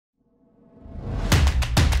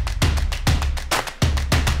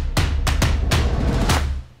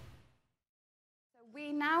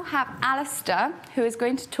have Alasdair, who is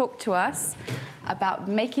going to talk to us about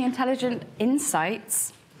making intelligent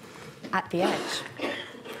insights at the edge.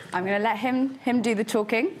 I'm going to let him do the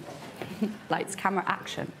talking. Lights, camera,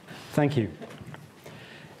 action. Thank you.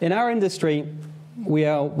 In our industry, we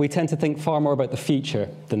tend to think far more about the future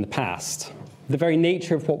than the past. The very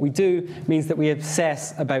nature of what we do means that we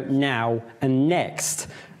obsess about now and next,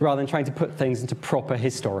 rather than trying to put things into proper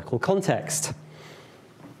historical context.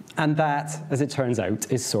 And that, as it turns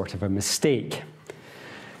out, is sort of a mistake.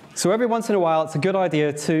 So every once in a while, it's a good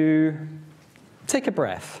idea to take a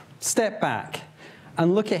breath, step back,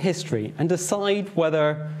 and look at history and decide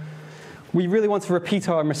whether we really want to repeat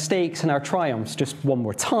our mistakes and our triumphs just one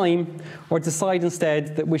more time, or decide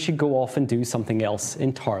instead that we should go off and do something else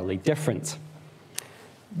entirely different.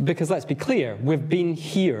 Because let's be clear, we've been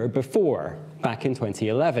here before, back in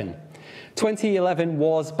 2011. 2011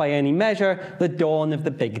 was, by any measure, the dawn of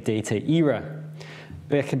the big data era.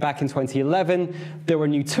 Back in 2011, there were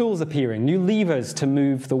new tools appearing, new levers to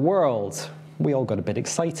move the world. We all got a bit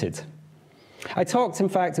excited. I talked, in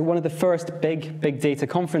fact, at one of the first big data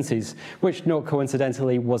conferences, which, not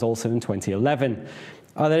coincidentally, was also in 2011.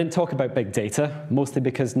 I didn't talk about big data, mostly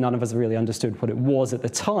because none of us really understood what it was at the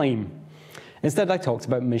time. Instead, I talked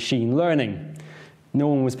about machine learning. No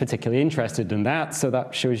one was particularly interested in that, so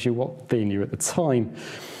that shows you what they knew at the time.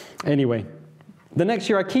 Anyway, the next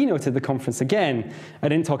year I keynoted the conference again. I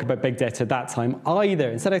didn't talk about big data at that time either.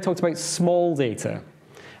 Instead, I talked about small data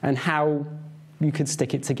and how you could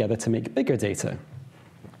stick it together to make bigger data.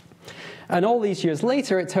 And all these years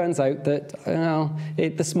later, it turns out that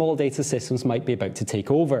the small data systems might be about to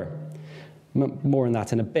take over. More on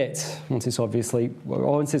that in a bit, once it's obvious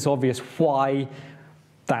why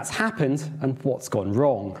that's happened and what's gone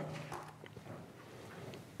wrong.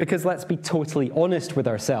 Because let's be totally honest with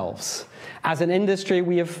ourselves. As an industry,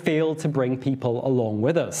 we have failed to bring people along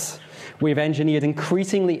with us. We've engineered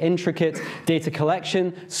increasingly intricate data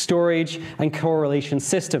collection, storage, and correlation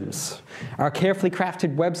systems. Our carefully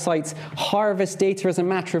crafted websites harvest data as a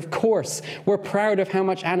matter of course. We're proud of how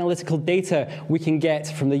much analytical data we can get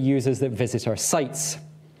from the users that visit our sites.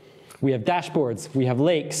 We have dashboards, we have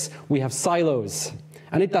lakes, we have silos.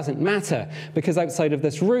 And it doesn't matter, because outside of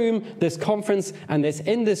this room, this conference, and this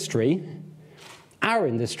industry, our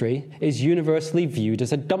industry is universally viewed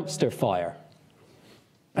as a dumpster fire.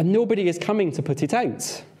 And nobody is coming to put it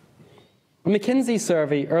out. A McKinsey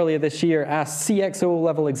survey earlier this year asked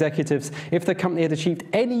CXO-level executives if their company had achieved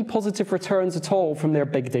any positive returns at all from their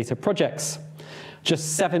big data projects.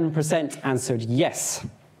 Just 7% answered yes.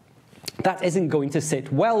 That isn't going to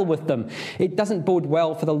sit well with them. It doesn't bode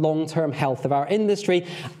well for the long-term health of our industry,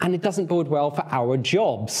 and it doesn't bode well for our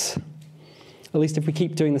jobs. At least if we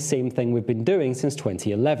keep doing the same thing we've been doing since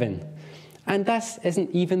 2011. And that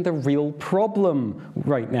isn't even the real problem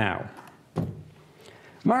right now.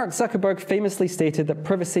 Mark Zuckerberg famously stated that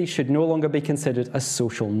privacy should no longer be considered a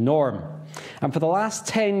social norm. And for the last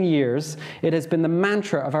 10 years, it has been the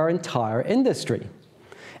mantra of our entire industry.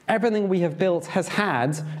 Everything we have built has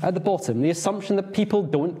had, at the bottom, the assumption that people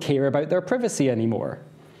don't care about their privacy anymore.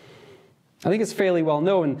 I think it's fairly well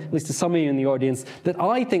known, at least to some of you in the audience, that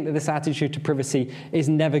I think that this attitude to privacy is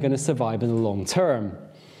never going to survive in the long term.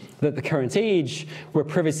 That the current age, where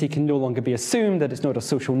privacy can no longer be assumed, that it's not a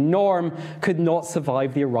social norm, could not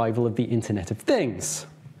survive the arrival of the Internet of Things.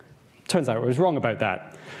 Turns out I was wrong about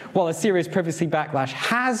that. While a serious privacy backlash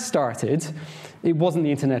has started, it wasn't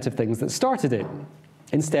the Internet of Things that started it.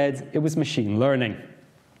 Instead, it was machine learning.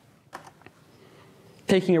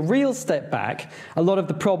 Taking a real step back, a lot of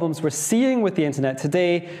the problems we're seeing with the Internet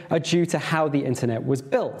today are due to how the Internet was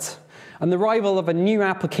built. And the arrival of a new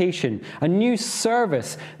application, a new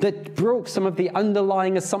service that broke some of the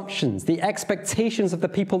underlying assumptions, the expectations of the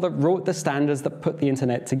people that wrote the standards that put the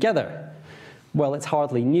Internet together. Well, it's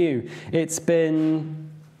hardly new. It's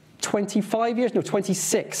been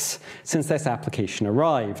 26 since this application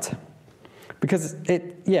arrived. Because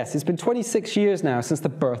it's been 26 years now since the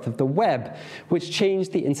birth of the web, which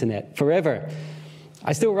changed the Internet forever.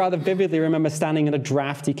 I still rather vividly remember standing in a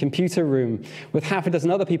drafty computer room with half a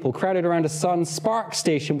dozen other people crowded around a Sun Spark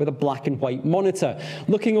station with a black and white monitor,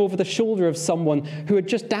 looking over the shoulder of someone who had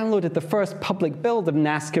just downloaded the first public build of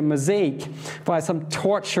NASCAR Mosaic via some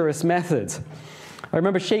torturous method. I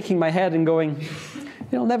remember shaking my head and going,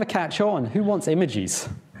 it'll never catch on. Who wants images?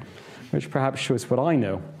 Which perhaps shows what I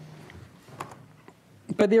know.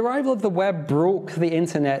 But the arrival of the web broke the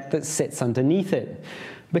Internet that sits underneath it.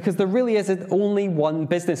 Because there really isn't only one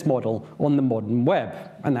business model on the modern web,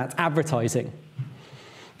 and that's advertising.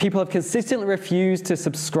 People have consistently refused to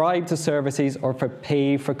subscribe to services or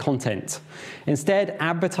pay for content. Instead,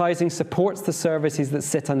 advertising supports the services that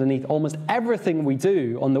sit underneath almost everything we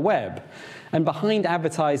do on the web. And behind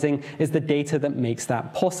advertising is the data that makes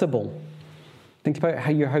that possible. Think about how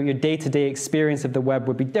your day-to-day experience of the web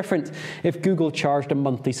would be different if Google charged a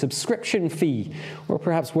monthly subscription fee, or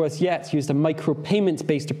perhaps worse yet, used a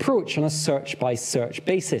micropayment-based approach on a search-by-search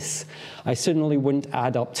basis. I certainly wouldn't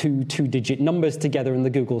add up two two-digit numbers together in the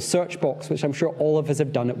Google search box, which I'm sure all of us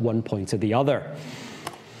have done at one point or the other.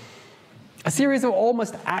 A series of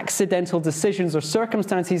almost accidental decisions or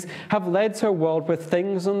circumstances have led to a world where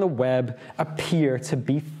things on the web appear to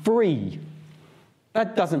be free.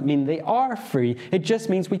 That doesn't mean they are free. It just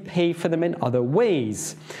means we pay for them in other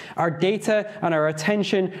ways. Our data and our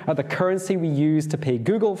attention are the currency we use to pay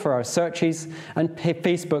Google for our searches and pay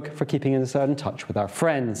Facebook for keeping us in touch with our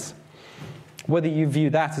friends. Whether you view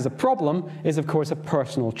that as a problem is, of course, a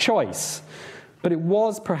personal choice. But it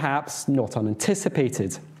was perhaps not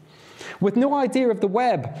unanticipated. With no idea of the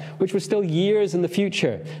web, which was still years in the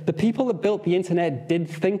future, the people that built the internet did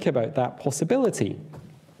think about that possibility.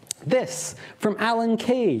 This from Allan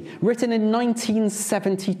Kay, written in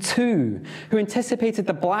 1972, who anticipated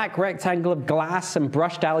the black rectangle of glass and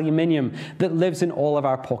brushed aluminium that lives in all of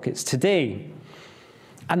our pockets today,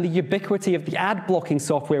 and the ubiquity of the ad blocking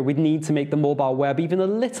software we'd need to make the mobile web even a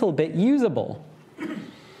little bit usable.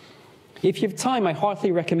 If you have time, I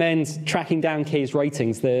heartily recommend tracking down Kay's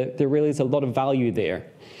writings. There really is a lot of value there.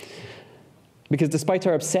 Because despite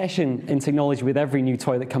our obsession in technology with every new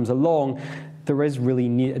toy that comes along, there is really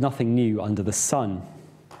nothing new under the sun.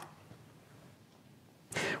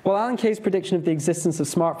 While Allan Kay's prediction of the existence of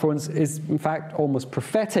smartphones is, in fact, almost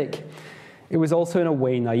prophetic, it was also in a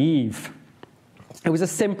way naive. It was a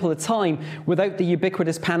simpler time without the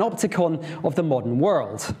ubiquitous panopticon of the modern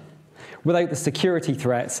world, without the security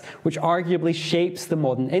threats which arguably shapes the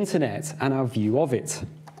modern internet and our view of it.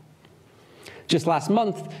 Just last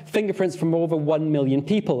month, fingerprints from over 1 million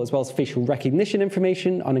people, as well as facial recognition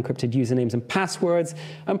information, unencrypted usernames and passwords,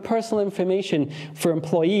 and personal information for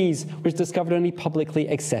employees was discovered in a publicly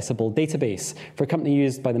accessible database for a company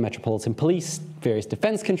used by the Metropolitan Police, various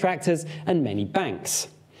defense contractors, and many banks.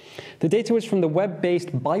 The data was from the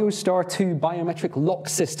web-based Biostar 2 biometric lock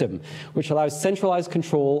system, which allows centralized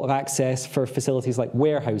control of access for facilities like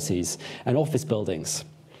warehouses and office buildings.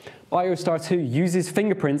 Biostar 2 uses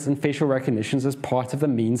fingerprints and facial recognitions as part of the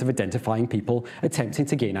means of identifying people attempting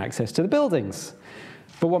to gain access to the buildings.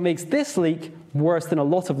 But what makes this leak worse than a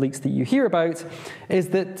lot of leaks that you hear about is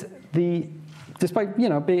that despite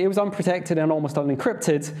it was unprotected and almost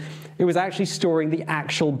unencrypted, it was actually storing the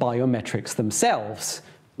actual biometrics themselves,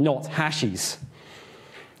 not hashes.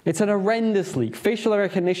 It's an horrendous leak. Facial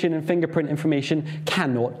recognition and fingerprint information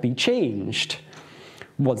cannot be changed.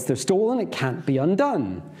 Once they're stolen, it can't be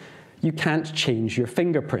undone. You can't change your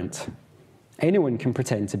fingerprint. Anyone can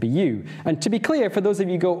pretend to be you. And to be clear, for those of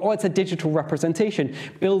you who go, oh, it's a digital representation,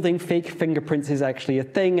 building fake fingerprints is actually a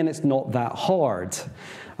thing, and it's not that hard.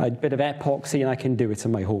 A bit of epoxy, and I can do it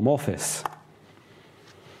in my home office.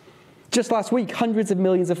 Just last week, hundreds of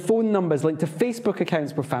millions of phone numbers linked to Facebook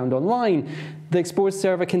accounts were found online. The exposed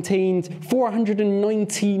server contained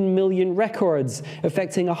 419 million records,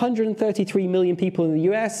 affecting 133 million people in the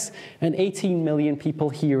US and 18 million people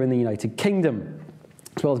here in the United Kingdom,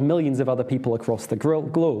 as well as millions of other people across the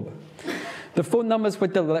globe. The phone numbers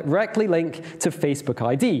would directly link to Facebook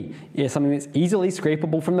ID, something that's easily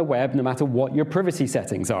scrapable from the web no matter what your privacy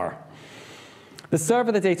settings are. The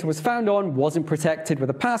server the data was found on wasn't protected with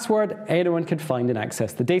a password. Anyone could find and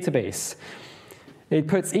access the database. It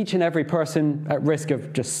puts each and every person at risk of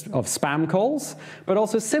spam calls, but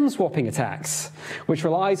also SIM swapping attacks, which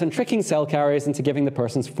relies on tricking cell carriers into giving the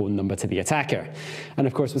person's phone number to the attacker. And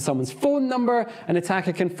of course, with someone's phone number, an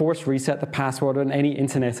attacker can force reset the password on any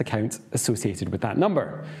internet account associated with that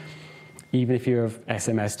number, even if you have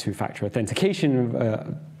SMS two-factor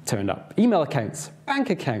authentication turned up. Email accounts, bank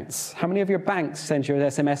accounts. How many of your banks send you an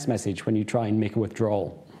SMS message when you try and make a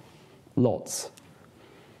withdrawal? Lots.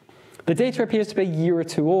 The data appears to be a year or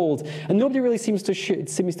two old, and nobody really seems to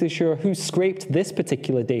sure who scraped this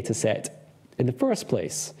particular data set in the first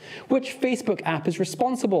place, which Facebook app is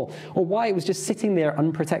responsible, or why it was just sitting there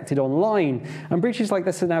unprotected online. And breaches like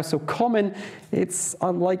this are now so common, it's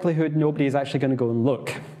unlikelihood nobody is actually going to go and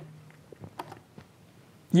look.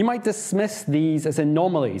 You might dismiss these as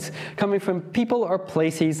anomalies coming from people or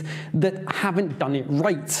places that haven't done it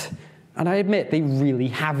right. And I admit, they really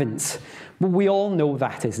haven't. But we all know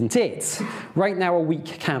that isn't it. Right now, a week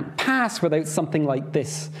can't pass without something like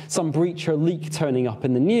this, some breach or leak turning up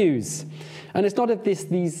in the news. And it's not as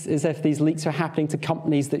if these leaks are happening to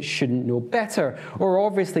companies that shouldn't know better, or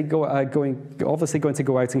obviously going to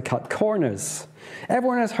go out and cut corners.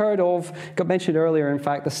 Everyone has heard of, got mentioned earlier in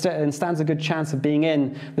fact, and stands a good chance of being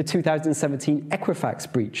in the 2017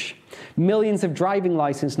 Equifax breach. Millions of driving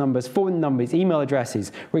license numbers, phone numbers, email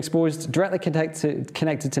addresses were exposed, directly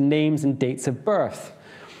connected to names and dates of birth.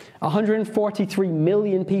 143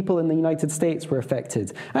 million people in the United States were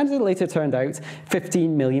affected, and as it later turned out,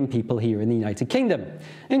 15 million people here in the United Kingdom,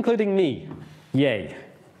 including me. Yay.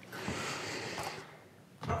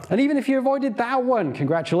 And even if you avoided that one,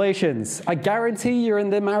 congratulations. I guarantee you're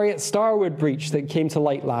in the Marriott Starwood breach that came to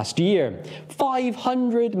light last year.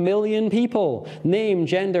 500 million people. Name,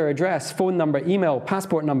 gender, address, phone number, email,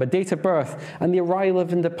 passport number, date of birth, and the arrival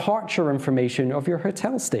and departure information of your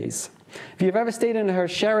hotel stays. If you've ever stayed in a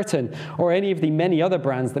Sheraton or any of the many other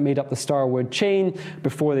brands that made up the Starwood chain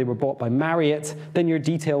before they were bought by Marriott, then your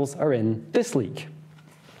details are in this leak.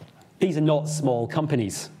 These are not small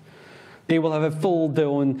companies. They will have a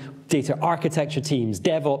full-blown data architecture teams,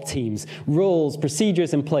 DevOps teams, roles,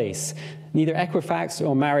 procedures in place. Neither Equifax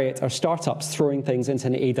or Marriott are startups throwing things into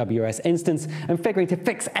an AWS instance and figuring to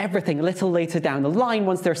fix everything a little later down the line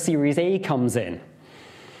once their Series A comes in.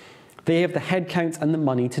 They have the headcount and the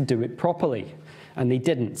money to do it properly, and they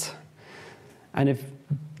didn't. And if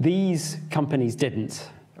these companies didn't,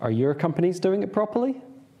 are your companies doing it properly?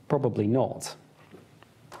 Probably not.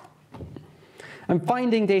 And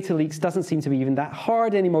finding data leaks doesn't seem to be even that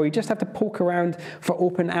hard anymore. You just have to poke around for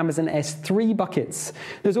open Amazon S3 buckets.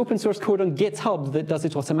 There's open source code on GitHub that does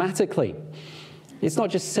it automatically. It's not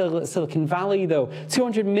just Silicon Valley, though.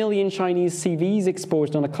 200 million Chinese CVs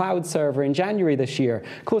exposed on a cloud server in January this year,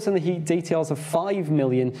 close on the details of 5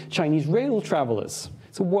 million Chinese rail travelers.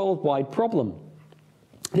 It's a worldwide problem.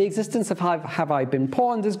 The existence of Have I Been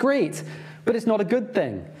Pawned is great, but it's not a good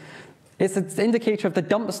thing. It's an indicator of the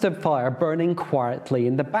dumpster fire burning quietly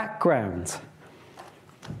in the background.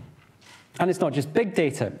 And it's not just big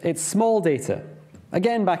data, it's small data.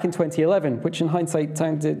 Again, back in 2011, which in hindsight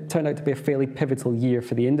turned out to be a fairly pivotal year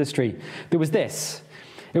for the industry, there was this.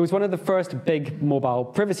 It was one of the first big mobile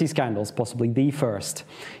privacy scandals, possibly the first.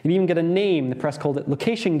 It even got a name. The press called it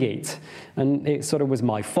Location Gate, and it sort of was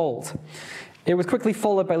my fault. It was quickly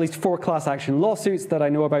followed by at least 4 class action lawsuits that I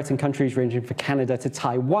know about in countries ranging from Canada to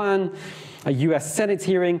Taiwan, a US Senate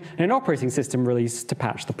hearing, and an operating system release to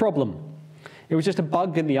patch the problem. It was just a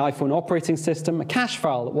bug in the iPhone operating system, a cache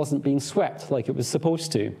file that wasn't being swept like it was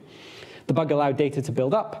supposed to. The bug allowed data to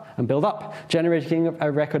build up and build up, generating a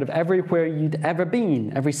record of everywhere you'd ever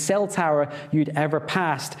been, every cell tower you'd ever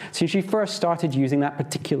passed since you first started using that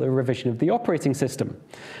particular revision of the operating system.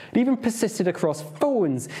 It even persisted across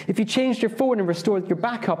phones. If you changed your phone and restored your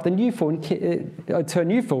backup to a new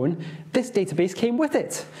phone, this database came with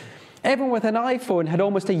it. Everyone with an iPhone had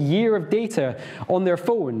almost a year of data on their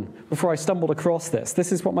phone before I stumbled across this.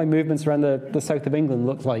 This is what my movements around the south of England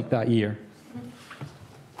looked like that year.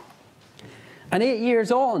 And 8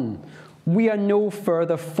 years on, we are no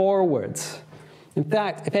further forward. In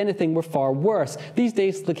fact, if anything, we're far worse. These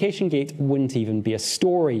days, Location Gate wouldn't even be a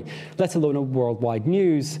story, let alone a worldwide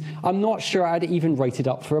news. I'm not sure I'd even write it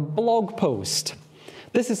up for a blog post.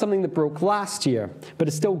 This is something that broke last year, but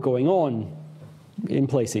it's still going on in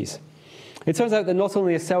places. It turns out that not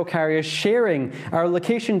only are cell carriers sharing our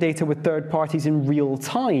location data with third parties in real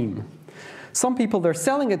time, some people they're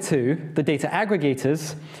selling it to, the data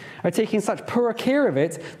aggregators, are taking such poor care of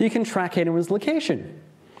it that you can track anyone's location.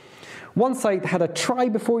 One site had a try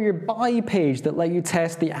before you buy page that let you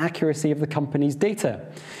test the accuracy of the company's data.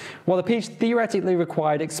 While the page theoretically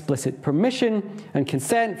required explicit permission and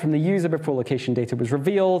consent from the user before location data was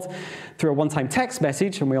revealed through a one-time text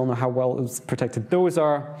message, and we all know how well protected those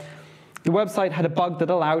are, the website had a bug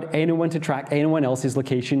that allowed anyone to track anyone else's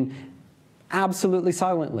location absolutely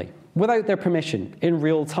silently, without their permission, in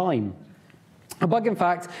real time. A bug, in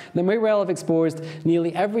fact, that may well have exposed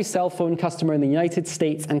nearly every cell phone customer in the United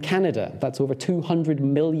States and Canada, that's over 200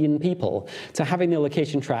 million people, to having their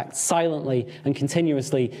location tracked silently and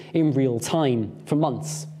continuously in real time for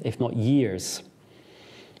months, if not years.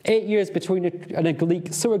 8 years between a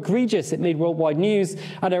leak so egregious it made worldwide news,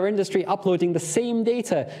 and our industry uploading the same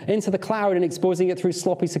data into the cloud and exposing it through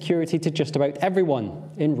sloppy security to just about everyone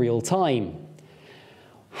in real time.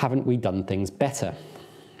 Haven't we done things better?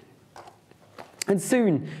 And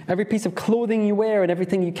soon, every piece of clothing you wear and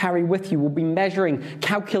everything you carry with you will be measuring,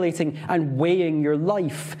 calculating, and weighing your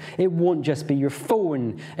life. It won't just be your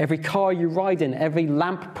phone. Every car you ride in, every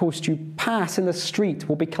lamppost you pass in the street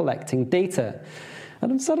will be collecting data.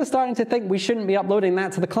 And I'm sort of starting to think we shouldn't be uploading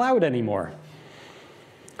that to the cloud anymore.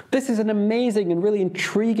 This is an amazing and really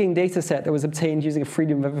intriguing data set that was obtained using a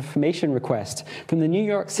Freedom of Information request from the New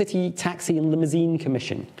York City Taxi and Limousine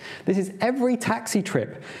Commission. This is every taxi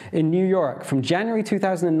trip in New York from January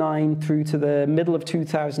 2009 through to the middle of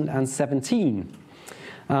 2017.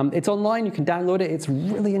 It's online, you can download it, it's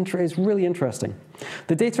really interesting.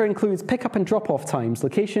 The data includes pickup and drop-off times,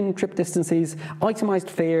 location, trip distances, itemized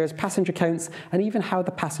fares, passenger counts, and even how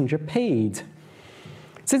the passenger paid.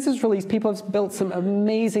 Since its release, people have built some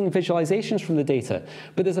amazing visualizations from the data,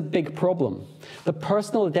 but there's a big problem. The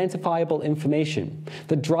personal identifiable information,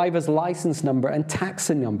 the driver's license number and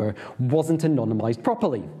taxi number, wasn't anonymized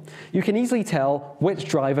properly. You can easily tell which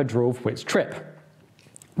driver drove which trip.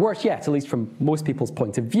 Worse yet, at least from most people's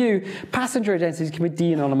point of view, passenger identities can be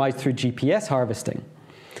de-anonymized through GPS harvesting.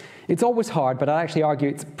 It's always hard, but I'd actually argue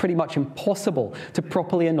it's pretty much impossible to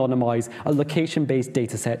properly anonymize a location-based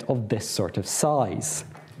data set of this sort of size.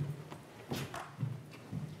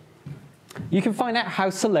 You can find out how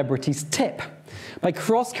celebrities tip by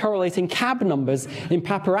cross-correlating cab numbers in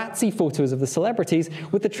paparazzi photos of the celebrities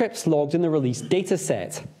with the trips logged in the released data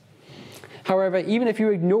set. However, even if you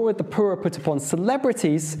ignore the poor put upon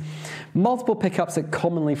celebrities, multiple pickups at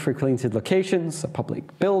commonly frequented locations, a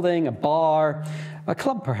public building, a bar, a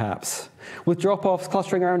club perhaps, with drop-offs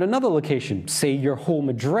clustering around another location, say your home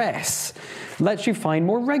address, lets you find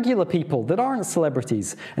more regular people that aren't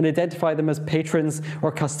celebrities and identify them as patrons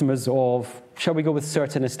or customers of, shall we go with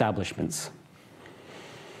certain establishments.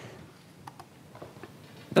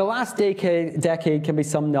 The last decade can be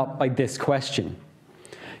summed up by this question.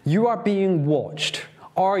 You are being watched.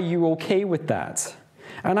 Are you okay with that?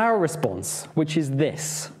 And our response, which is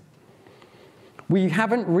this. We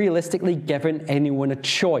haven't realistically given anyone a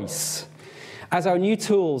choice. As our new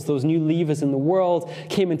tools, those new levers in the world,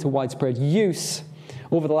 came into widespread use,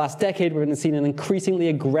 over the last decade, we've seen an increasingly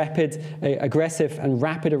aggressive and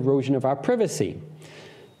rapid erosion of our privacy.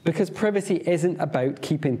 Because privacy isn't about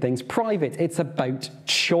keeping things private, it's about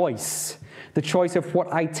choice. The choice of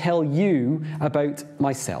what I tell you about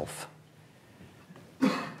myself.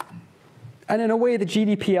 And in a way, the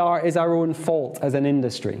GDPR is our own fault as an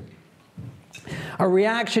industry. A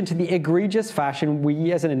reaction to the egregious fashion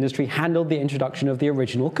we as an industry handled the introduction of the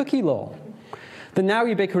original cookie law. The now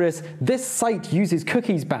ubiquitous "this site uses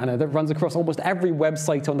cookies" banner that runs across almost every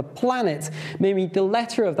website on the planet may meet the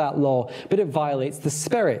letter of that law, but it violates the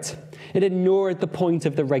spirit. It ignored the point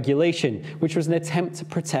of the regulation, which was an attempt to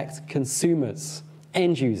protect consumers,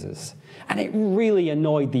 end users, and it really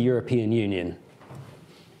annoyed the European Union.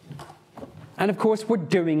 And of course, we're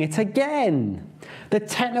doing it again. The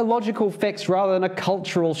technological fix rather than a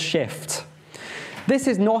cultural shift. This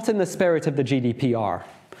is not in the spirit of the GDPR.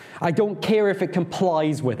 I don't care if it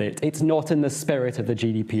complies with it. It's not in the spirit of the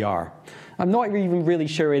GDPR. I'm not even really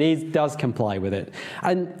sure it does comply with it.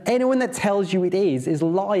 And anyone that tells you it is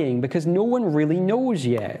lying because no one really knows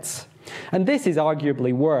yet. And this is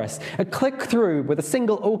arguably worse. A click-through with a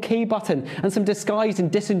single OK button and some disguised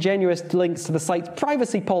and disingenuous links to the site's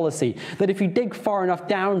privacy policy that if you dig far enough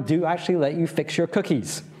down, do actually let you fix your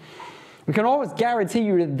cookies. We can always guarantee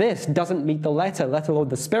you that this doesn't meet the letter, let alone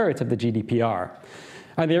the spirit of the GDPR.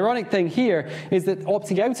 And the ironic thing here is that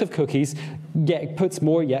opting out of cookies puts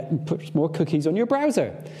more cookies on your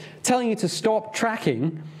browser. Telling you to stop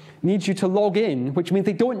tracking needs you to log in, which means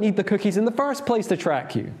they don't need the cookies in the first place to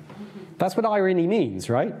track you. That's what irony means,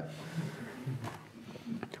 right?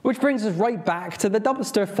 Which brings us right back to the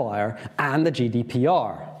dumpster fire and the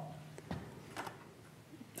GDPR.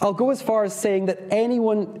 I'll go as far as saying that the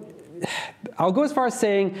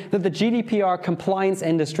GDPR compliance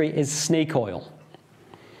industry is snake oil.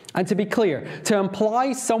 And to be clear, to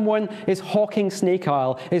imply someone is hawking snake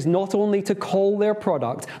oil is not only to call their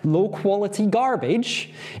product low-quality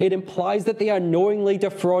garbage, it implies that they are knowingly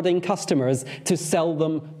defrauding customers to sell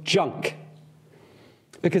them junk.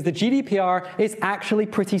 Because the GDPR is actually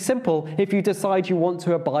pretty simple if you decide you want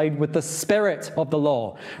to abide with the spirit of the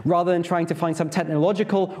law, rather than trying to find some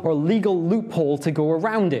technological or legal loophole to go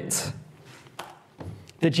around it.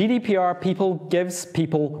 The GDPR gives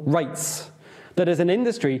people rights that as an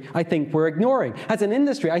industry, I think we're ignoring. As an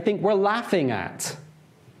industry, I think we're laughing at.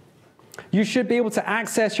 You should be able to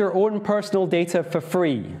access your own personal data for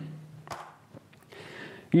free.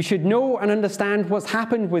 You should know and understand what's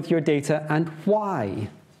happened with your data and why.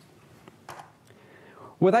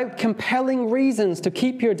 Without compelling reasons to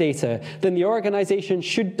keep your data, then the organization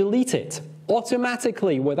should delete it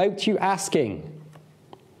automatically without you asking.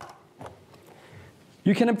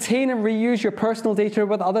 You can obtain and reuse your personal data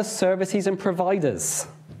with other services and providers.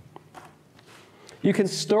 You can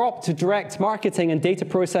stop to direct marketing and data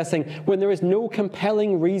processing when there is no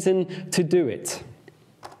compelling reason to do it.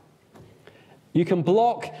 You can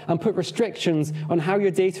block and put restrictions on how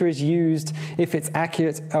your data is used, if it's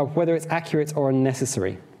accurate, whether it's accurate or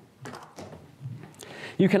unnecessary.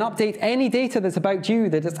 You can update any data that's about you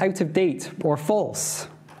that is out of date or false.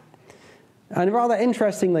 And rather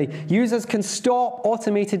interestingly, users can stop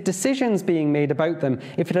automated decisions being made about them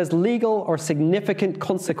if it has legal or significant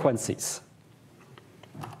consequences.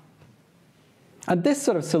 And this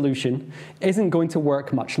sort of solution isn't going to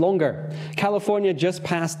work much longer. California just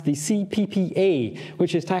passed the CPPA,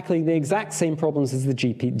 which is tackling the exact same problems as the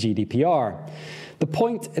GDPR.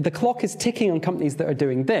 The clock is ticking on companies that are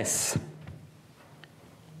doing this.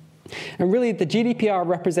 And really, the GDPR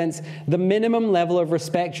represents the minimum level of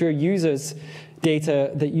respect your users'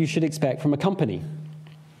 data that you should expect from a company.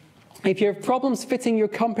 If you have problems fitting your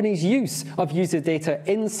company's use of user data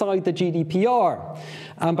inside the GDPR,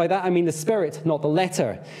 and by that I mean the spirit, not the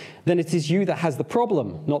letter, then it is you that has the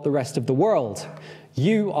problem, not the rest of the world.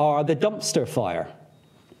 You are the dumpster fire.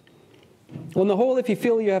 On the whole, if you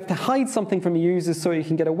feel you have to hide something from your users so you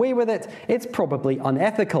can get away with it, it's probably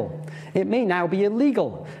unethical. It may now be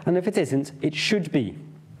illegal, and if it isn't, it should be.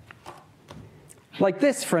 Like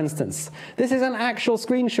this, for instance. This is an actual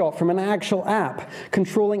screenshot from an actual app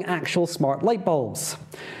controlling actual smart light bulbs.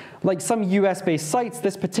 Like some US-based sites,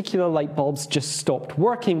 this particular light bulbs just stopped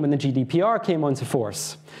working when the GDPR came onto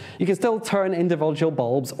force. You can still turn individual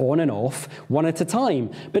bulbs on and off, one at a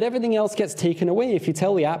time, but everything else gets taken away if you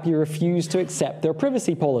tell the app you refuse to accept their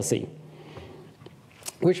privacy policy.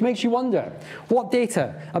 Which makes you wonder, what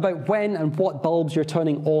data about when and what bulbs you're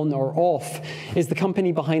turning on or off is the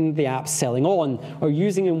company behind the app selling on or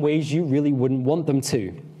using in ways you really wouldn't want them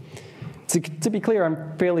to? To be clear,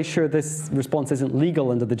 I'm fairly sure this response isn't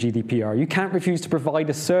legal under the GDPR. You can't refuse to provide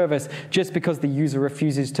a service just because the user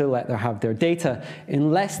refuses to let them have their data,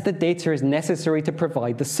 unless the data is necessary to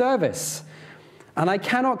provide the service. And I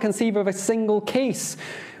cannot conceive of a single case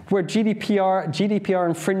where GDPR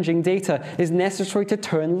infringing data is necessary to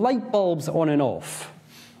turn light bulbs on and off.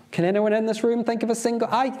 Can anyone in this room think of a single?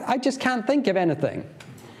 I just can't think of anything.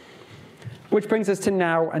 Which brings us to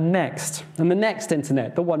now and next, and the next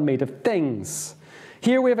internet, the one made of things.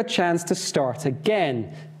 Here we have a chance to start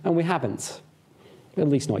again, and we haven't, at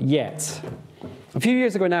least not yet. A few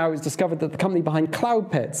years ago now, it was discovered that the company behind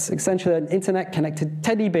CloudPets, essentially an internet-connected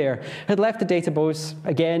teddy bear, had left the database,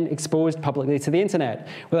 again, exposed publicly to the internet,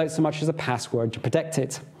 without so much as a password to protect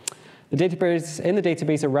it. In the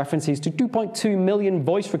database are references to 2.2 million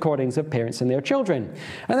voice recordings of parents and their children.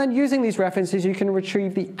 And then using these references, you can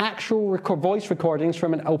retrieve the actual voice recordings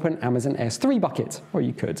from an open Amazon S3 bucket, or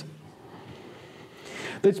you could.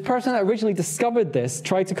 The person that originally discovered this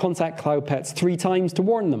tried to contact CloudPets 3 times to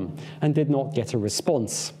warn them and did not get a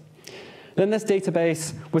response. Then this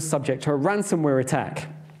database was subject to a ransomware attack,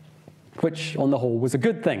 which on the whole was a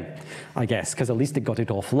good thing, I guess, because at least it got it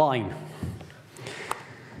offline.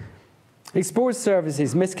 Exposed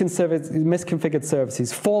services, misconfigured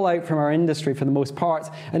services fall out from our industry for the most part,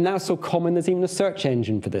 and now so common there's even a search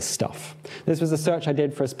engine for this stuff. This was a search I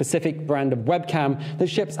did for a specific brand of webcam that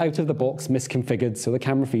ships out of the box misconfigured so the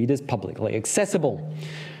camera feed is publicly accessible.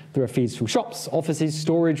 There are feeds from shops, offices,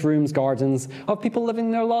 storage rooms, gardens, of people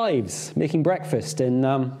living their lives, making breakfast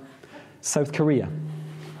in South Korea.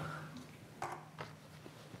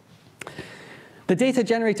 The data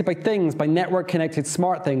generated by things, by network-connected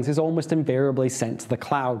smart things, is almost invariably sent to the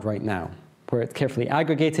cloud right now, where it's carefully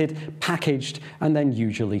aggregated, packaged, and then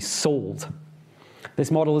usually sold.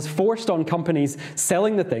 This model is forced on companies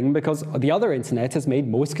selling the thing because the other internet has made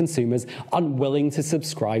most consumers unwilling to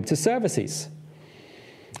subscribe to services.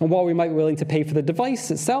 And while we might be willing to pay for the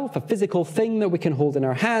device itself, a physical thing that we can hold in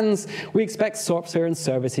our hands, we expect software and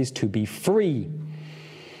services to be free.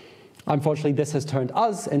 Unfortunately, this has turned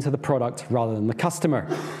us into the product rather than the customer.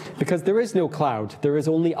 Because there is no cloud, there is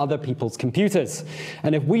only other people's computers.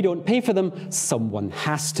 And if we don't pay for them, someone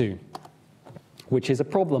has to. Which is a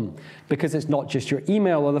problem, because it's not just your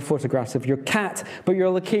email or the photographs of your cat, but your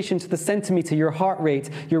location to the centimeter, your heart rate,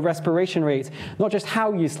 your respiration rate, not just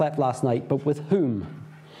how you slept last night, but with whom.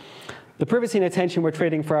 The privacy and attention we're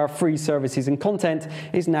trading for our free services and content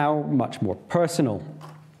is now much more personal.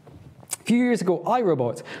 A few years ago,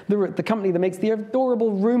 iRobot, the company that makes the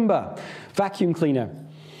adorable Roomba vacuum cleaner,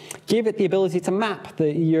 gave it the ability to map the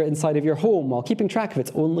inside of your home while keeping track of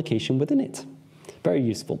its own location within it. Very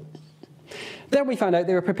useful. Then we found out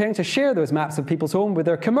they were preparing to share those maps of people's home with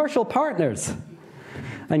their commercial partners.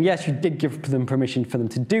 And yes, you did give them permission for them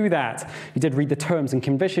to do that. You did read the terms and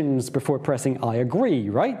conditions before pressing I agree,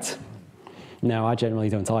 right? No, I generally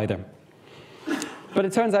don't either. But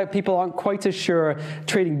it turns out people aren't quite as sure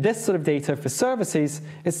trading this sort of data for services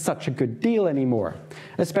is such a good deal anymore,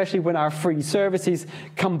 especially when our free services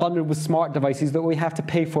come bundled with smart devices that we have to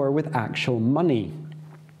pay for with actual money.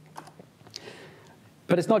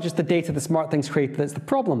 But it's not just the data the smart things create that's the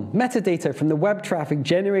problem. Metadata from the web traffic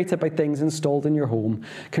generated by things installed in your home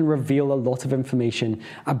can reveal a lot of information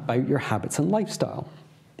about your habits and lifestyle.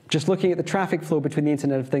 Just looking at the traffic flow between the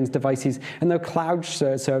Internet of Things devices and their cloud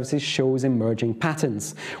services shows emerging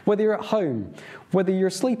patterns. Whether you're at home, whether you're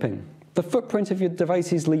sleeping, the footprint of your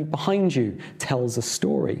devices leave behind you tells a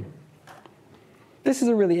story. This is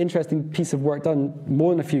a really interesting piece of work done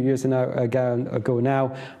more than a few years ago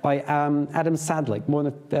now by Adam Sadlick,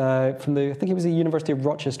 from I think he was at the University of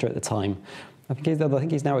Rochester at the time. I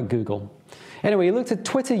think he's now at Google. Anyway, he looked at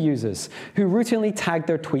Twitter users who routinely tagged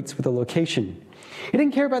their tweets with a location. He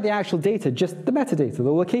didn't care about the actual data, just the metadata, the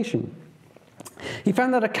location. He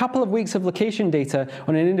found that a couple of weeks of location data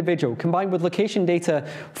on an individual, combined with location data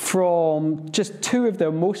from just 2 of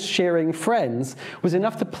their most sharing friends, was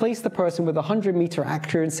enough to place the person with 100-meter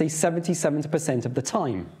accuracy 77% of the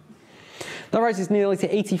time. That rises nearly to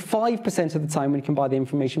 85% of the time when you combine the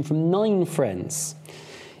information from 9 friends.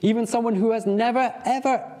 Even someone who has never,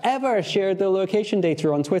 ever, ever shared their location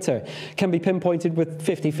data on Twitter can be pinpointed with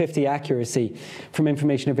 50-50 accuracy from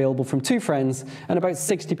information available from 2 friends and about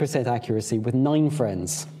 60% accuracy with 9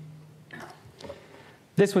 friends.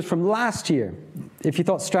 This was from last year. If you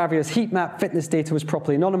thought Stravia's heat map fitness data was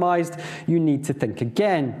properly anonymized, you need to think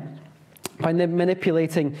again. By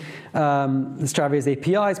manipulating Stravia's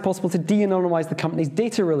API, it's possible to de-anonymize the company's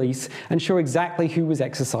data release and show exactly who was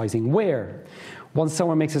exercising where. Once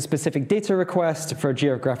someone makes a specific data request for a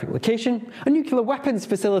geographic location, a nuclear weapons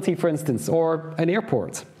facility, for instance, or an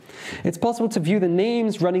airport, it's possible to view the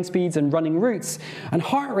names, running speeds, and running routes, and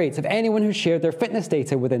heart rates of anyone who shared their fitness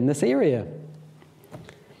data within this area.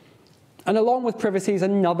 And along with privacy is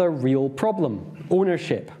another real problem: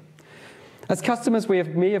 ownership. As customers, we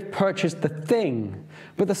may have purchased the thing,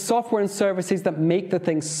 but the software and services that make the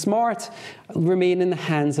thing smart remain in the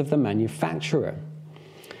hands of the manufacturer.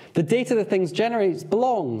 The data the thing generates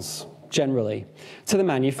belongs, generally, to the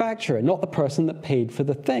manufacturer, not the person that paid for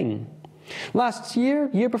the thing. Last year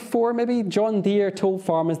before maybe, John Deere told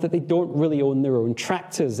farmers that they don't really own their own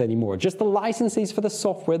tractors anymore, just the licenses for the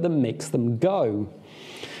software that makes them go.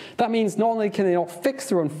 That means not only can they not fix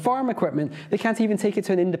their own farm equipment, they can't even take it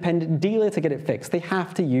to an independent dealer to get it fixed. They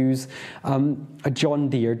have to use a John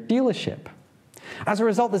Deere dealership. As a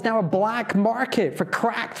result, there's now a black market for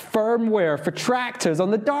cracked firmware for tractors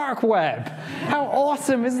on the dark web. How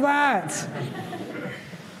awesome is that?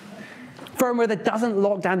 Firmware that doesn't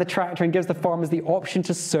lock down the tractor and gives the farmers the option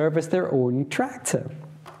to service their own tractor.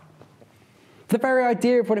 The very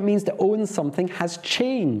idea of what it means to own something has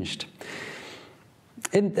changed.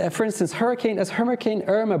 For instance, as Hurricane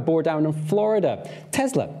Irma bore down on Florida,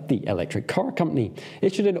 Tesla, the electric car company,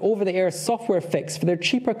 issued an over-the-air software fix for their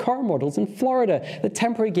cheaper car models in Florida that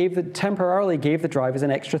temporarily gave the drivers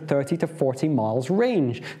an extra 30 to 40 miles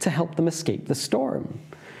range to help them escape the storm.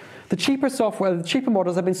 The cheaper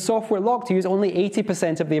models have been software locked to use only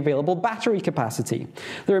 80% of the available battery capacity.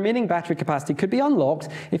 The remaining battery capacity could be unlocked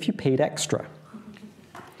if you paid extra.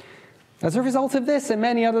 As a result of this and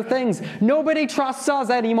many other things, nobody trusts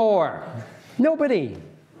us anymore. Nobody.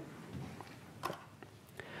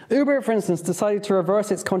 Uber, for instance, decided to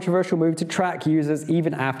reverse its controversial move to track users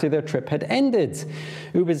even after their trip had ended.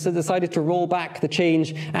 Uber decided to roll back the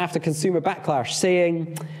change after consumer backlash,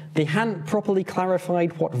 saying they hadn't properly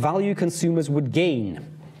clarified what value consumers would gain.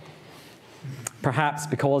 Perhaps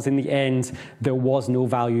because in the end, there was no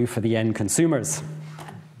value for the end consumers.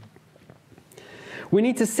 We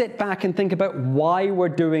need to sit back and think about why we're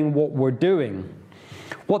doing what we're doing,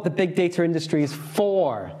 what the big data industry is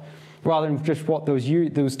for, rather than just what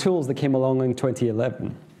those tools that came along in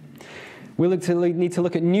 2011. We need to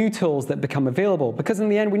look at new tools that become available, because in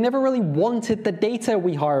the end, we never really wanted the data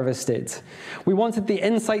we harvested. We wanted the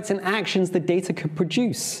insights and actions the data could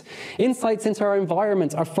produce. Insights into our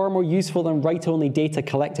environment are far more useful than write-only data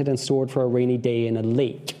collected and stored for a rainy day in a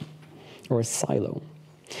lake or a silo.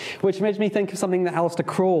 Which makes me think of something that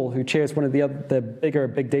Alasdair, who chairs one of the bigger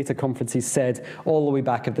big data conferences, said all the way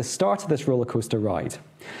back at the start of this roller coaster ride.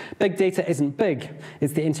 Big data isn't big,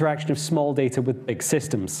 it's the interaction of small data with big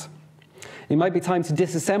systems. It might be time to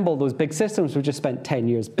disassemble those big systems we've just spent 10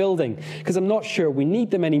 years building, because I'm not sure we need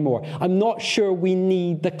them anymore. I'm not sure we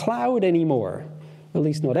need the cloud anymore, at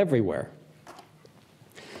least not everywhere.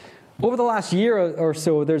 Over the last year or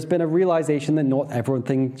so, there's been a realization that not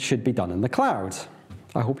everything should be done in the cloud.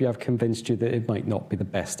 I hope I've convinced you that it might not be the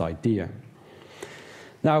best idea.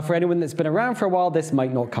 Now, for anyone that's been around for a while, this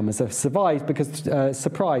might not come as a surprise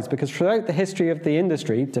because throughout the history of the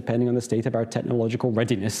industry, depending on the state of our technological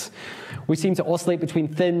readiness, we seem to oscillate between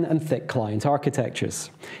thin and thick client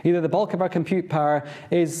architectures. Either the bulk of our compute power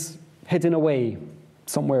is hidden away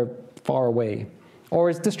somewhere far away, or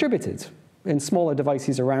is distributed in smaller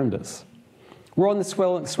devices around us. We're on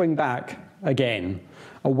the swing back again,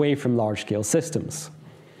 away from large-scale systems,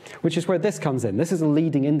 which is where this comes in. This is a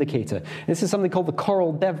leading indicator. This is something called the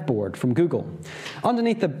Coral Dev Board from Google.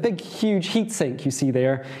 Underneath the big, huge heatsink you see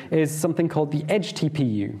there is something called the Edge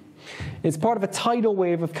TPU. It's part of a tidal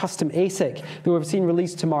wave of custom ASIC that we've seen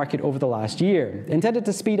released to market over the last year, intended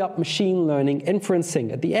to speed up machine learning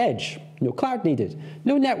inferencing at the edge. No cloud needed,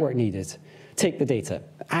 no network needed. Take the data,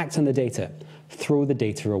 act on the data, throw the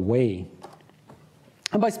data away.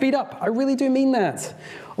 And by speed up, I really do mean that.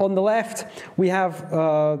 On the left, we have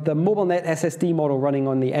the MobileNet SSD model running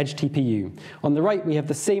on the Edge TPU. On the right, we have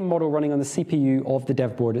the same model running on the CPU of the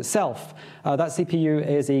dev board itself. That CPU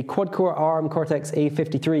is a quad-core ARM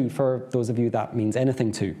Cortex-A53, for those of you that means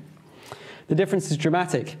anything to. The difference is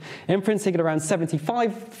dramatic. Inferencing at around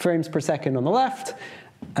 75 frames per second on the left,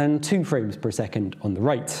 and 2 frames per second on the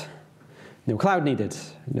right. No cloud needed,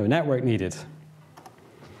 no network needed.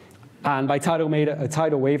 And by tidal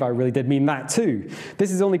wave, I really did mean that too.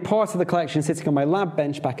 This is only part of the collection sitting on my lab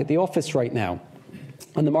bench back at the office right now.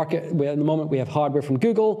 On the market, at the moment, we have hardware from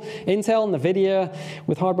Google, Intel, NVIDIA,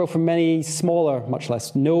 with hardware from many smaller, much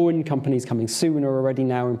less known companies coming soon or already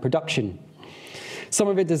now in production. Some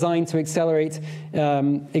of it designed to accelerate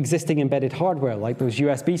existing embedded hardware, like those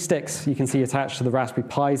USB sticks you can see attached to the Raspberry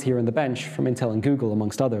Pis here on the bench from Intel and Google,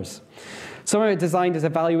 amongst others. Some of it designed as a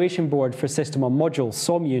valuation board for system on module,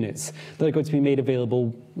 SOM units, that are going to be made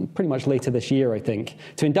available pretty much later this year, I think,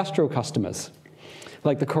 to industrial customers,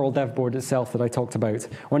 like the Coral Dev Board itself that I talked about,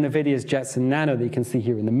 or NVIDIA's Jetson Nano that you can see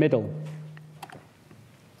here in the middle.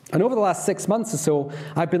 And over the last 6 months or so,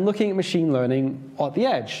 I've been looking at machine learning at the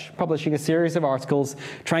edge, publishing a series of articles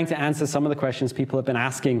trying to answer some of the questions people have been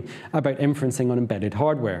asking about inferencing on embedded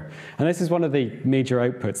hardware. And this is one of the major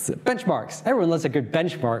outputs. Benchmarks. Everyone loves a good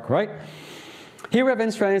benchmark, right? Here we have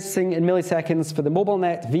inferencing in milliseconds for the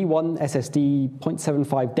MobileNet V1 SSD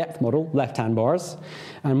 0.75 depth model, left-hand bars,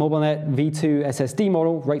 and MobileNet V2 SSD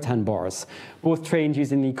model, right-hand bars, both trained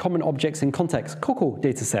using the Common Objects in Context, COCO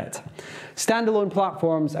dataset. Standalone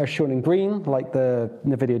platforms are shown in green, like the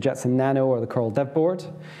NVIDIA Jetson Nano or the Coral Dev Board.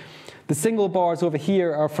 The single bars over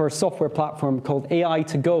here are for a software platform called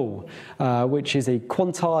AI2Go, which is a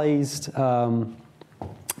quantized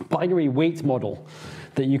binary weight model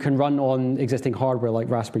that you can run on existing hardware like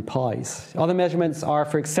Raspberry Pis. Other measurements are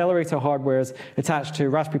for accelerator hardwares attached to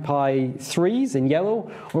Raspberry Pi 3s in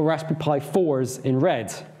yellow or Raspberry Pi 4s in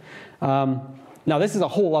red. Now, this is a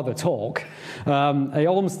whole other talk.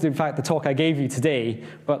 Almost, in fact, the talk I gave you today,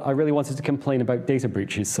 but I really wanted to complain about data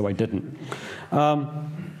breaches, so I didn't.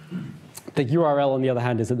 The URL, on the other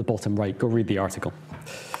hand, is at the bottom right. Go read the article.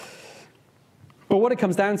 But what it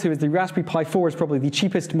comes down to is the Raspberry Pi 4 is probably the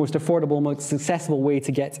cheapest, most affordable, most accessible way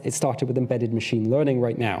to get it started with embedded machine learning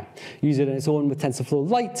right now. Use it on its own with TensorFlow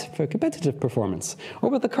Lite for competitive performance, or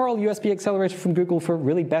with the Curl USB accelerator from Google for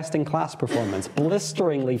really best-in-class performance,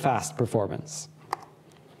 blisteringly fast performance.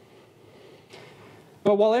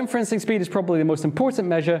 But while inferencing speed is probably the most important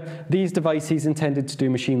measure, these devices intended to do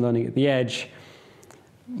machine learning at the edge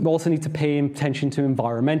also need to pay attention to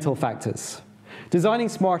environmental factors. Designing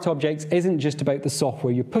smart objects isn't just about the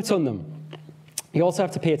software you put on them. You also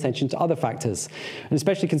have to pay attention to other factors, and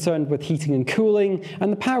especially concerned with heating and cooling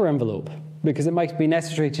and the power envelope, because it might be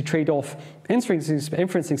necessary to trade off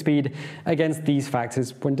inferencing speed against these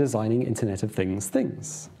factors when designing Internet of Things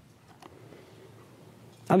things.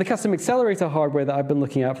 And the custom accelerator hardware that I've been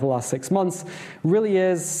looking at for the last 6 months really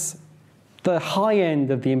is the high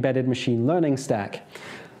end of the embedded machine learning stack.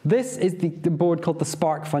 This is the board called the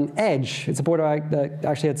SparkFun Edge. It's a board that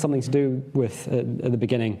actually had something to do with at the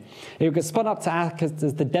beginning. It got spun up to act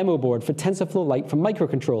as the demo board for TensorFlow Lite for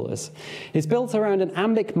microcontrollers. It's built around an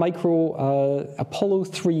Ambic Micro Apollo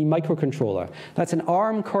 3 microcontroller. That's an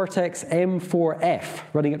ARM Cortex M4F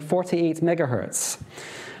running at 48 megahertz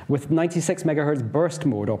with 96 megahertz burst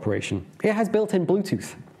mode operation. It has built-in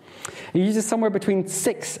Bluetooth. It uses somewhere between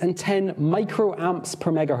 6 and 10 microamps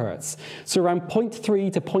per megahertz, so around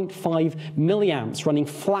 0.3 to 0.5 milliamps running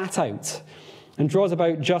flat out, and draws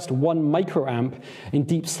about just 1 microamp in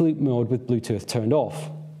deep sleep mode with Bluetooth turned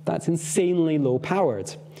off. That's insanely low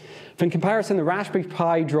powered. For comparison, the Raspberry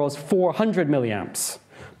Pi draws 400 milliamps.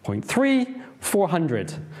 0.3,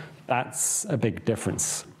 400. That's a big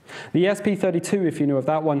difference. The ESP32, if you know of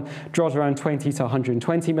that one, draws around 20 to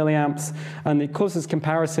 120 milliamps, and the closest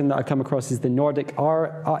comparison that I come across is the Nordic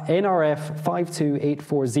NRF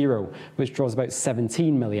 52840, which draws about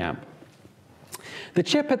 17 milliamp. The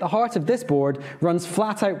chip at the heart of this board runs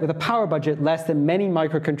flat out with a power budget less than many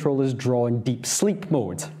microcontrollers draw in deep sleep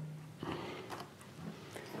mode.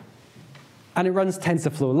 And it runs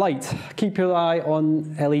TensorFlow Lite. Keep your eye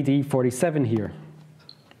on LED 47 here.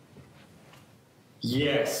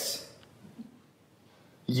 Yes.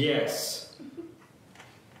 Yes.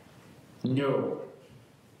 No.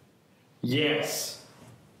 Yes.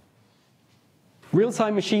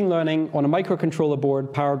 Real-time machine learning on a microcontroller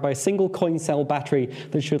board powered by a single coin cell battery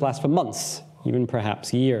that should last for months, even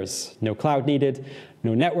perhaps years. No cloud needed,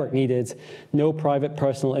 no network needed, no private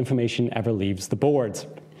personal information ever leaves the board.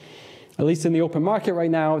 At least in the open market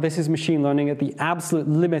right now, this is machine learning at the absolute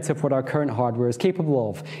limit of what our current hardware is capable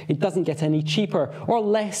of. It doesn't get any cheaper or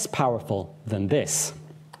less powerful than this.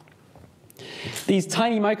 These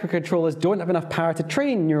tiny microcontrollers don't have enough power to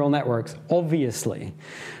train neural networks, obviously.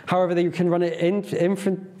 However, they can run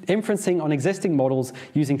inferencing on existing models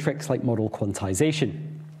using tricks like model quantization.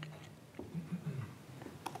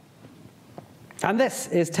 And this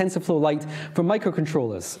is TensorFlow Lite for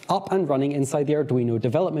microcontrollers, up and running inside the Arduino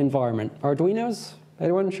development environment. Arduinos?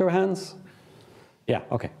 Anyone show of hands? Yeah,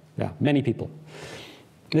 okay, yeah, many people.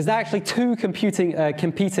 There's actually two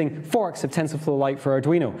competing forks of TensorFlow Lite for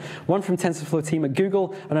Arduino, one from TensorFlow team at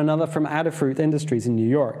Google and another from Adafruit Industries in New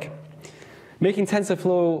York. Making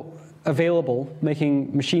TensorFlow available,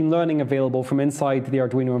 making machine learning available from inside the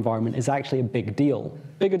Arduino environment is actually a big deal.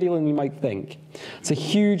 Bigger deal than you might think. It's a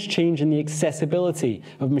huge change in the accessibility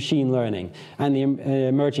of machine learning and the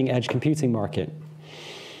emerging edge computing market.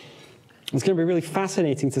 It's going to be really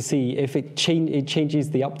fascinating to see if it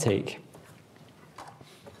changes the uptake.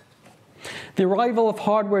 The arrival of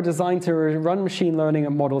hardware designed to run machine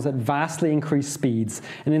learning models at vastly increased speeds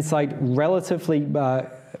and inside relatively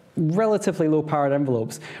low-powered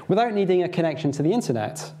envelopes without needing a connection to the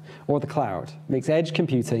internet or the cloud makes edge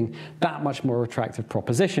computing that much more attractive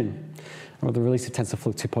proposition. With the release of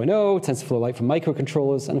TensorFlow 2.0, TensorFlow Lite for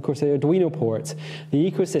microcontrollers, and of course the Arduino port,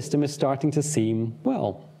 the ecosystem is starting to seem,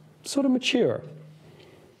 well, sort of mature.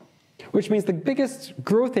 Which means the biggest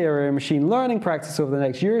growth area in machine learning practice over the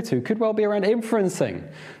next year or two could well be around inferencing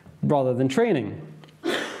rather than training,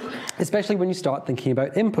 especially when you start thinking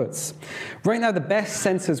about inputs. Right now, the best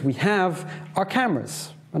sensors we have are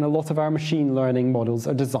cameras, and a lot of our machine learning models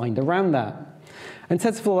are designed around that. And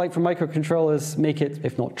TensorFlow Lite for microcontrollers make it,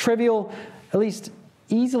 if not trivial, at least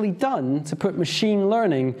easily done to put machine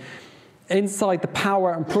learning inside the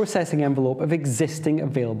power and processing envelope of existing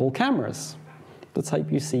available cameras, the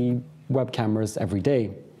type you see web cameras every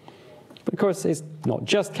day. But of course, it's not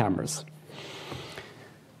just cameras.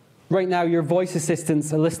 Right now, your voice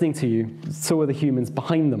assistants are listening to you, so are the humans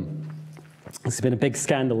behind them. This has been a big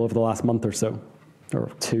scandal over the last month or so,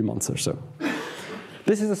 or 2 months or so.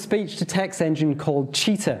 This is a speech-to-text engine called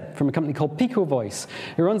Cheetah from a company called Pico Voice.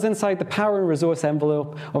 It runs inside the power and resource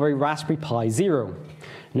envelope of a Raspberry Pi Zero.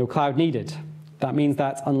 No cloud needed. That means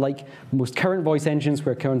that unlike most current voice engines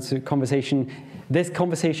where this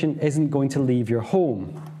conversation isn't going to leave your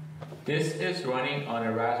home. This is running on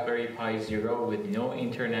a Raspberry Pi Zero with no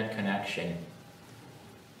internet connection.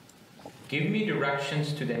 Give me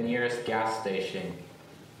directions to the nearest gas station.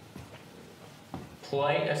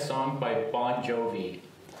 Play a song by Bon Jovi.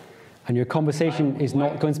 And your conversation is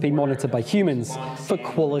not going to be monitored by humans for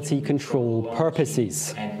quality control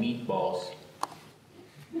purposes. And meatballs.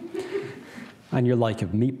 And your like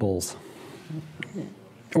of meatballs.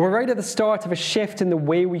 We're right at the start of a shift in the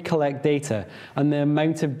way we collect data and the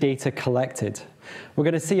amount of data collected. We're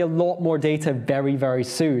going to see a lot more data very, very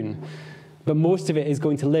soon. But most of it is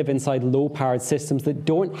going to live inside low-powered systems that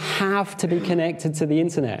don't have to be connected to the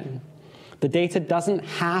internet. The data doesn't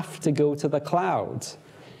have to go to the cloud.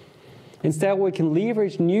 Instead, we can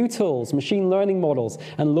leverage new tools, machine learning models,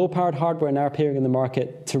 and low-powered hardware now appearing in the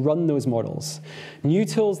market to run those models. New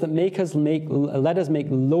tools that let us make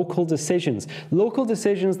local decisions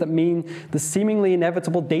that mean the seemingly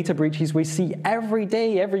inevitable data breaches we see every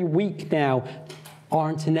day, every week now,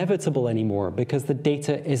 aren't inevitable anymore because the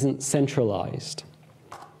data isn't centralized.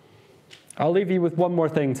 I'll leave you with one more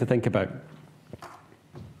thing to think about.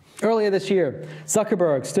 Earlier this year,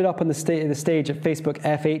 Zuckerberg stood up on the stage at Facebook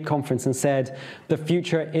F8 conference and said, "The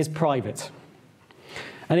future is private."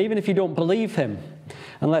 And even if you don't believe him,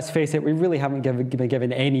 and let's face it, we really haven't been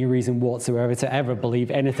given any reason whatsoever to ever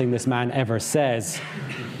believe anything this man ever says.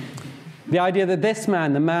 The idea that this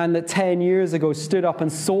man, the man that 10 years ago stood up and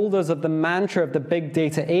sold us of the mantra of the big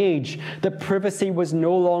data age, that privacy was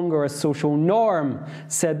no longer a social norm,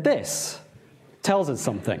 said this, tells us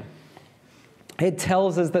something. It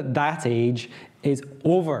tells us that that age is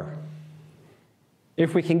over.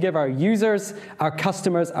 If we can give our users, our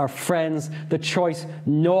customers, our friends the choice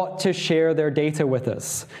not to share their data with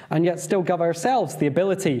us, and yet still give ourselves the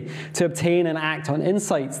ability to obtain and act on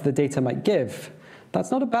insights the data might give, that's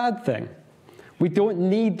not a bad thing. We don't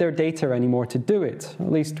need their data anymore to do it.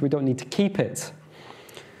 At least we don't need to keep it.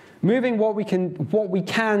 Moving what we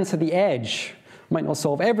can to the edge might not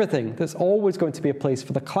solve everything. There's always going to be a place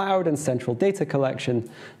for the cloud and central data collection.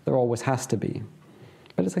 There always has to be.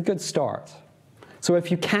 But it's a good start. So if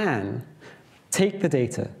you can, take the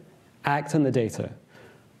data, act on the data,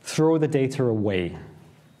 throw the data away.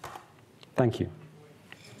 Thank you.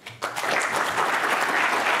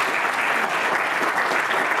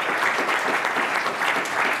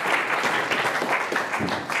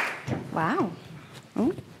 Wow.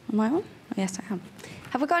 Oh, am I on? Oh, yes, I am.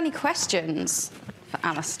 Have we got any questions for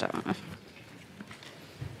Alasdair?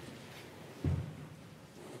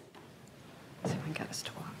 See if I can get this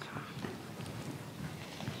to work.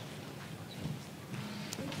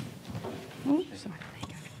 Oh, sorry. There you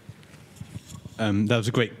go. That was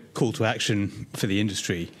a great call to action for the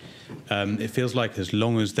industry. It feels like as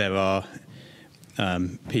long as there are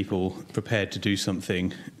people prepared to do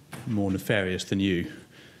something more nefarious than you,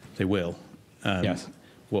 they will. Yes.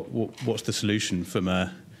 What's the solution from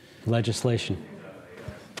a... Legislation.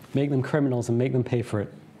 Make them criminals and make them pay for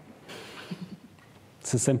it.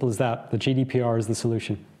 It's as simple as that. The GDPR is the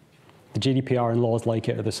solution. The GDPR and laws like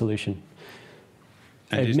it are the solution.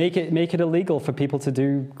 And make it illegal for people to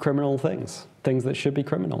do criminal things that should be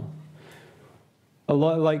criminal. A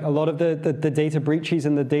lot of the data breaches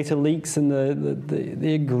and the data leaks and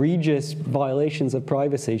the egregious violations of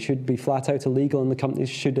privacy should be flat out illegal, and the companies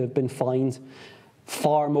should have been fined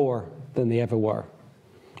far more than they ever were.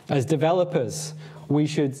 As developers, we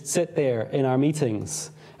should sit there in our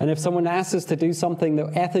meetings, and if someone asks us to do something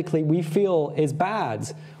that ethically we feel is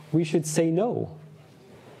bad, we should say no.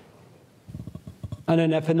 And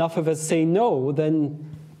then if enough of us say no,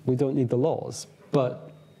 then we don't need the laws.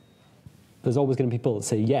 But there's always going to be people that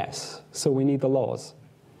say yes, so we need the laws.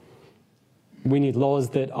 We need laws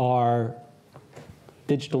that are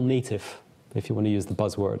digital native, if you want to use the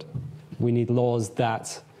buzzword. We need laws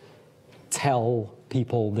that tell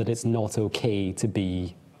people that it's not okay to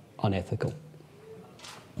be unethical.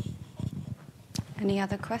 Any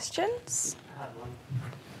other questions? I have one.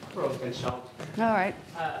 Probably can shout. All right.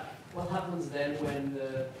 What happens then when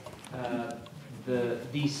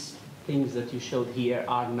these things that you showed here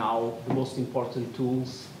are now the most important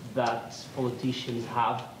tools that politicians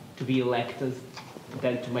have to be elected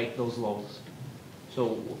than to make those laws?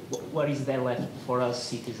 So what is there left for us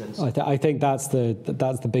citizens? I think that's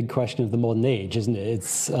the big question of the modern age, isn't it?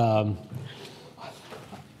 It's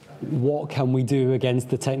what can we do against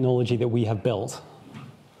the technology that we have built?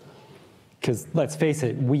 Because let's face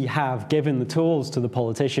it, we have given the tools to the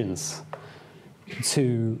politicians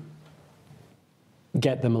to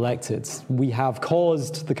get them elected. We have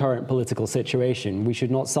caused the current political situation. We should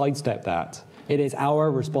not sidestep that. It is our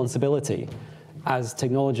responsibility as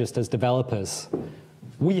technologists, as developers.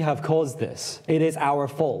 We have caused this. It is our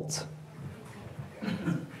fault.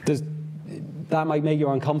 That might make you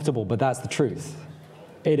uncomfortable, but that's the truth.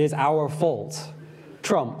 It is our fault.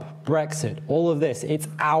 Trump, Brexit, all of this, it's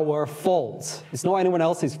our fault. It's not anyone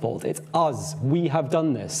else's fault. It's us. We have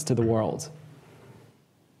done this to the world.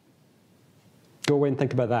 Go away and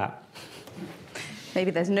think about that. Maybe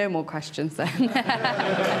there's no more questions then.